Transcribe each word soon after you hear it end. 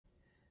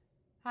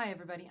Hi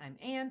everybody, I'm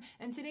Anne,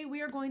 and today we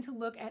are going to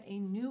look at a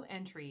new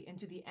entry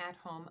into the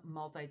at-home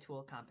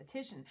multi-tool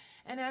competition.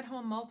 An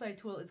at-home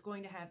multi-tool is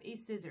going to have a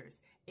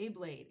scissors, a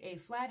blade, a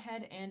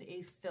flathead, and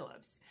a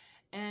Phillips.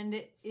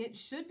 And it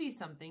should be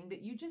something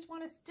that you just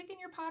want to stick in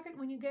your pocket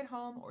when you get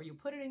home, or you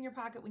put it in your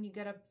pocket when you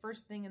get up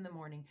first thing in the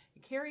morning.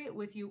 You carry it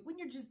with you when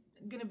you're just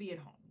going to be at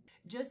home.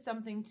 Just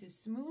something to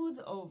smooth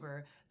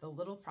over the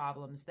little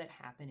problems that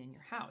happen in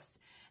your house.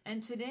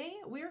 And today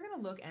we are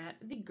going to look at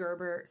the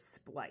Gerber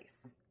Splice.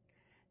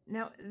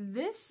 Now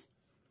this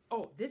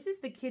is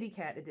the kitty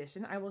cat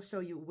edition. I will show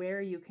you where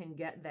you can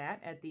get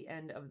that at the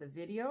end of the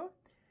video.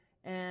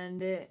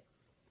 And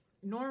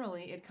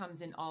normally it comes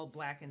in all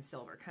black and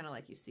silver, kind of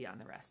like you see on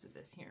the rest of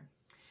this here.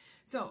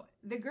 So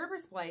the Gerber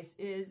Splice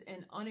is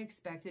an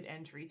unexpected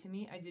entry to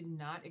me. I did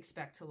not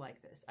expect to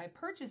like this. I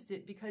purchased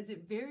it because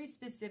it very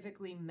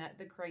specifically met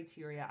the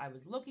criteria I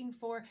was looking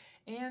for,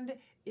 and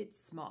it's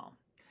small.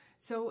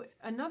 So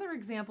another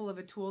example of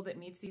a tool that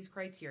meets these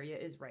criteria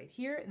is right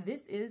here.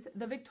 This is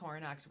the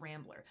Victorinox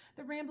Rambler.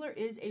 The Rambler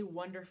is a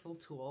wonderful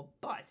tool,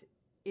 but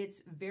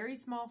its very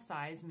small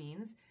size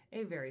means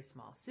a very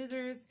small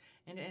scissors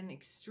and an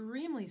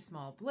extremely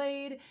small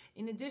blade.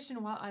 In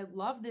addition, while I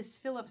love this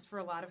Phillips for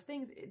a lot of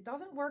things, it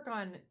doesn't work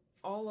on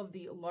all of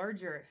the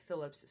larger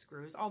Phillips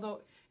screws,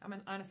 although, I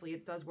mean, honestly,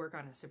 it does work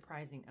on a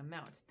surprising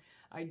amount.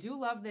 I do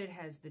love that it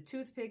has the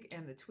toothpick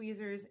and the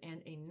tweezers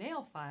and a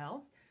nail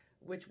file,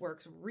 which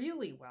works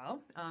really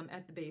well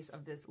at the base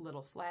of this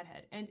little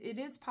flathead. And it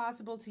is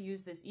possible to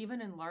use this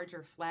even in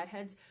larger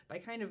flatheads by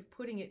kind of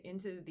putting it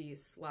into the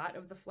slot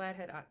of the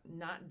flathead,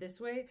 not this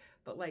way,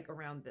 but like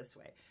around this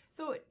way.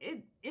 So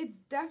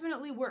it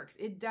definitely works.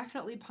 It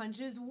definitely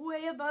punches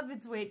way above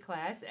its weight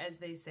class, as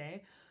they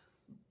say,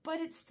 but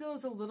it still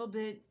is a little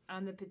bit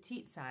on the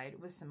petite side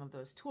with some of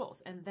those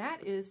tools. And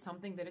that is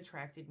something that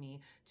attracted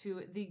me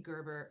to the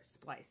Gerber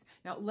Splice.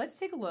 Now let's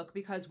take a look,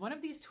 because one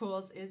of these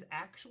tools is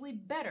actually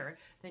better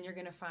than you're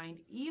gonna find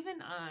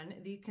even on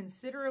the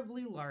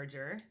considerably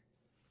larger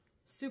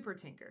Super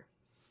Tinker.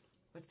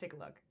 Let's take a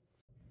look.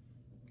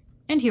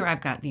 And here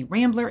I've got the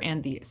Rambler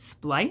and the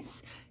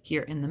Splice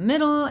here in the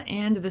middle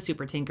and the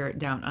Super Tinker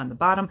down on the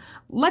bottom.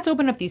 Let's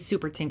open up these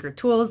Super Tinker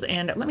tools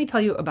and let me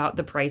tell you about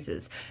the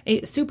prices.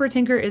 A Super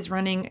Tinker is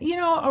running,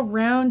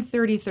 around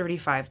 $30,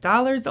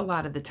 $35 a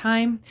lot of the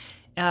time.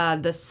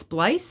 The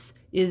Splice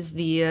is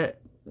the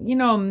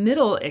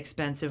middle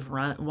expensive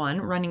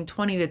one, running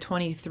 20 to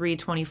 23,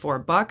 24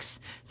 bucks.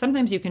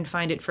 Sometimes you can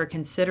find it for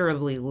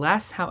considerably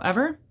less,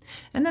 however.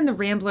 And then the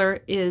Rambler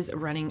is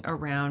running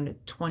around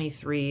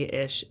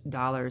 $23-ish,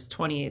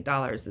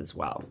 $28 as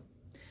well.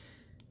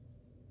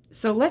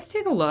 So let's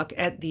take a look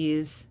at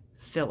these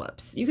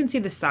Phillips. You can see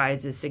the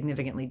size is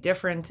significantly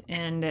different,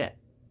 and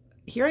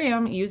here I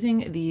am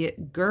using the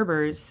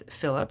Gerber's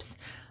Phillips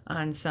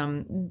on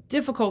some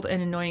difficult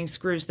and annoying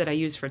screws that I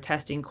use for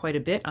testing quite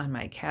a bit on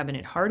my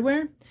cabinet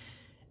hardware.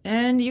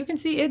 And you can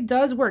see it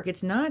does work.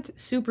 It's not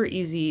super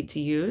easy to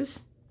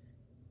use,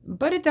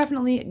 but it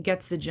definitely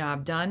gets the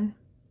job done.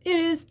 It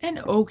is an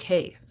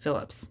okay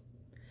Phillips.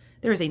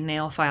 There is a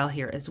nail file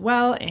here as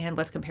well, and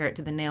let's compare it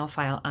to the nail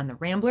file on the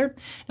Rambler.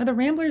 Now the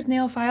Rambler's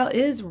nail file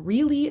is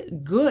really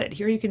good.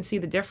 Here you can see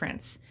the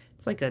difference.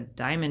 It's like a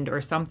diamond or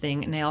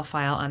something nail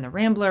file on the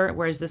Rambler,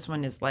 whereas this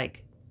one is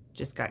like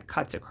just got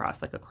cuts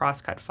across, like a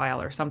crosscut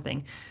file or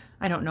something.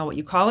 I don't know what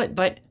you call it,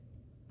 but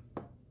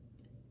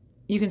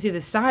you can see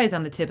the size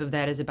on the tip of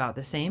that is about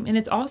the same, and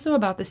it's also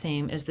about the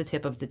same as the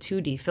tip of the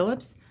 2D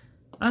Phillips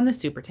on the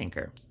Super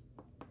Tinker.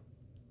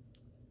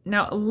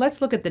 Now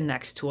let's look at the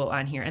next tool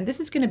on here, and this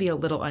is going to be a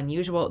little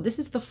unusual. This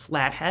is the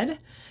flathead,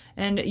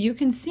 and you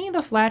can see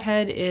the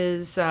flathead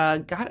is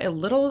got a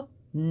little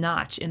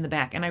notch in the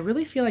back, and I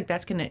really feel like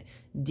that's going to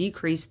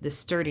decrease the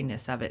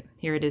sturdiness of it.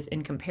 Here it is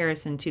in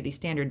comparison to the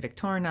standard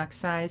Victorinox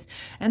size,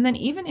 and then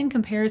even in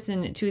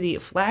comparison to the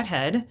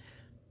flathead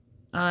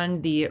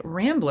on the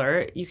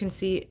Rambler, you can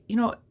see,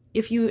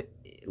 if you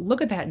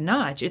look at that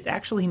notch, it's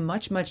actually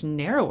much, much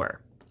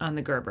narrower on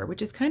the Gerber,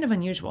 which is kind of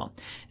unusual.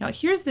 Now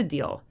here's the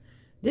deal.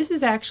 This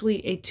is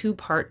actually a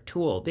two-part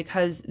tool,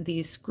 because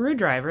the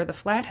screwdriver, the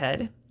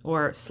flathead,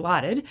 or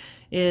slotted,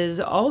 is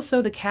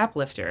also the cap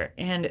lifter.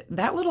 And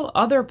that little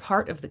other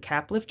part of the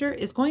cap lifter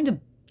is going to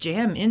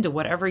jam into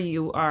whatever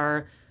you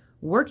are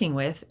working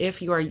with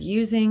if you are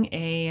using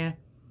a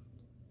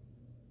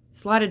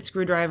slotted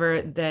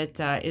screwdriver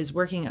that is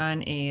working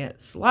on a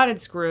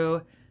slotted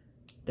screw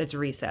that's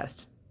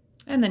recessed.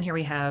 And then here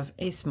we have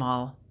a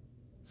small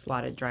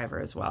slotted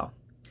driver as well.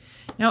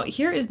 Now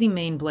here is the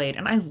main blade,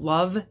 and I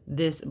love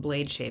this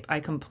blade shape. I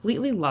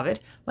completely love it.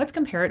 Let's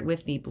compare it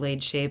with the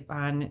blade shape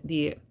on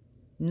the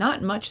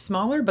not much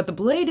smaller, but the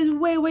blade is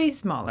way, way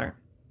smaller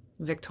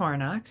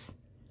Victorinox.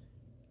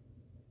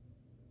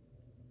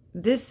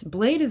 This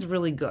blade is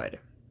really good.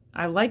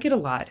 I like it a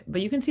lot,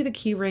 but you can see the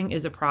keyring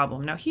is a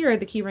problem. Now here,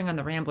 the keyring on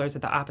the Rambler is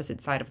at the opposite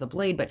side of the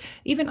blade, but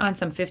even on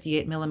some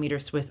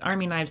 58mm Swiss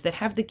Army knives that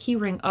have the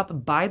keyring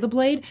up by the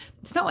blade,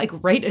 it's not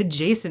like right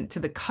adjacent to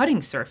the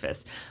cutting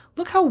surface.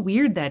 Look how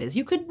weird that is.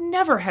 You could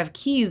never have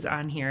keys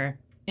on here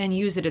and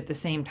use it at the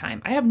same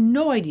time. I have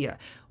no idea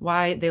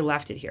why they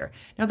left it here.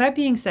 Now, that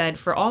being said,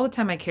 for all the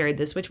time I carried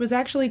this, which was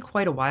actually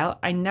quite a while,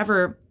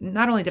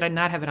 not only did I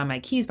not have it on my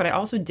keys, but I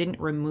also didn't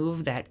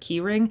remove that key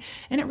ring,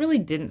 and it really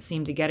didn't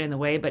seem to get in the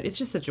way, but it's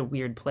just such a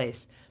weird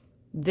place.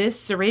 This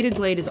serrated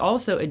blade is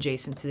also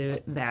adjacent to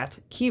that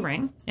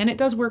keyring, and it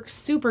does work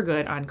super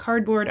good on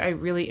cardboard. I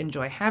really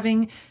enjoy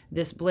having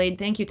this blade.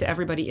 Thank you to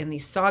everybody in the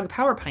SOG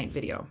PowerPint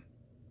video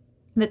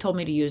that told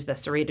me to use the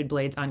serrated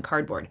blades on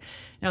cardboard.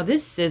 Now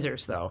this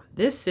scissors though,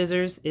 this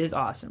scissors is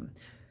awesome.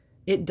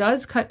 It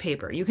does cut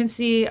paper. You can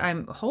see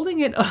I'm holding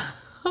it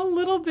a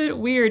little bit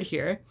weird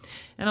here,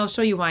 and I'll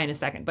show you why in a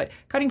second, but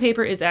cutting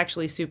paper is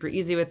actually super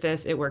easy with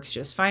this. It works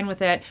just fine with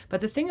that.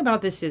 But the thing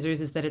about this scissors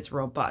is that it's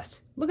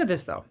robust. Look at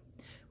this though.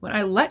 When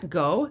I let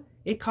go,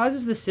 it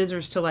causes the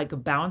scissors to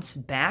like bounce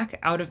back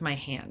out of my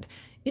hand.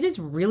 It is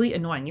really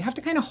annoying. You have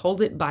to kind of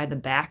hold it by the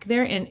back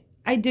there, and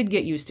I did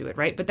get used to it,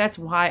 right? But that's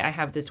why I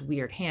have this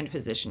weird hand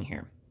position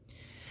here.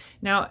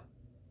 Now,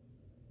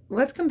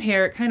 let's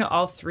compare kind of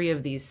all three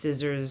of these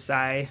scissors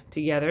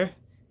together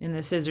in the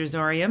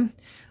Scissorsorium.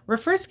 We're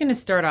first going to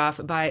start off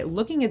by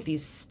looking at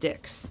these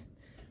sticks.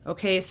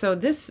 Okay, so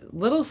this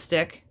little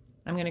stick,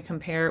 I'm going to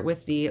compare it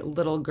with the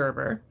little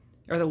Gerber,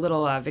 or the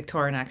little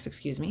Victorinox,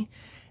 excuse me.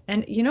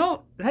 And you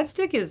know, that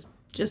stick is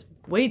just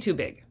way too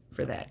big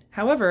for that.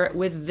 However,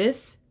 with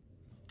this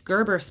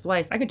Gerber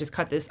Splice, I could just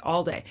cut this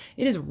all day.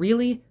 It is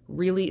really,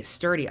 really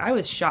sturdy. I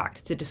was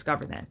shocked to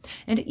discover that.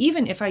 And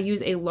even if I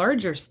use a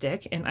larger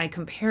stick and I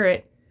compare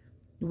it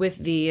with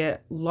the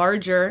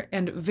larger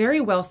and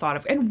very well thought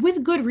of, and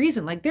with good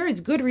reason, like there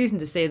is good reason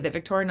to say that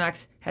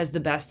Victorinox has the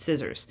best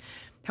scissors.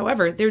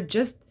 However, they're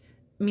just,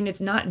 I mean, it's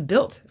not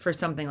built for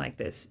something like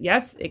this.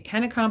 Yes, it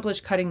can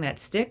accomplish cutting that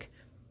stick,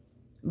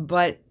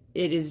 but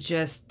it is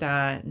just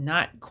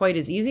not quite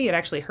as easy. It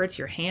actually hurts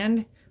your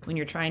hand when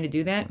you're trying to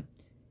do that.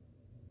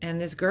 And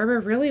this Gerber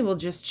really will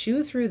just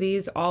chew through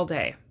these all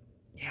day.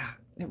 Yeah,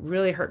 it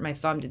really hurt my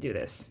thumb to do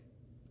this.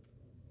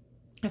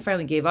 I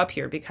finally gave up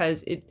here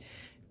because it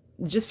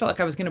just felt like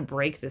I was going to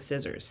break the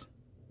scissors.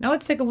 Now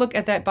let's take a look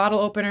at that bottle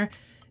opener.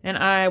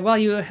 And while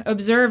you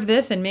observe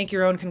this and make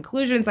your own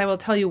conclusions, I will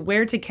tell you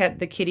where to get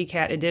the Kitty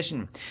Cat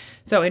edition.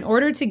 So in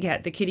order to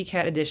get the Kitty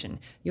Cat edition,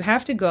 you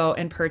have to go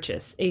and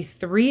purchase a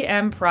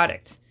 3M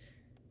product,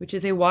 which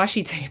is a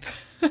washi tape.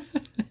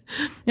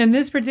 And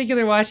this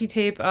particular washi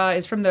tape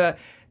is from the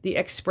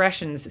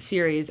Expressions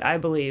series, I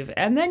believe.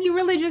 And then you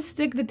really just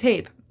stick the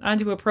tape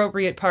onto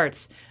appropriate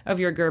parts of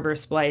your Gerber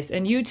Splice,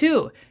 and you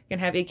too can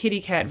have a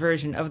Kitty Cat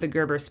version of the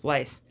Gerber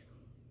Splice.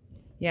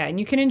 Yeah, and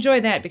you can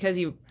enjoy that because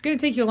it's going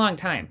to take you a long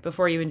time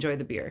before you enjoy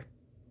the beer.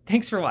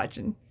 Thanks for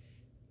watching.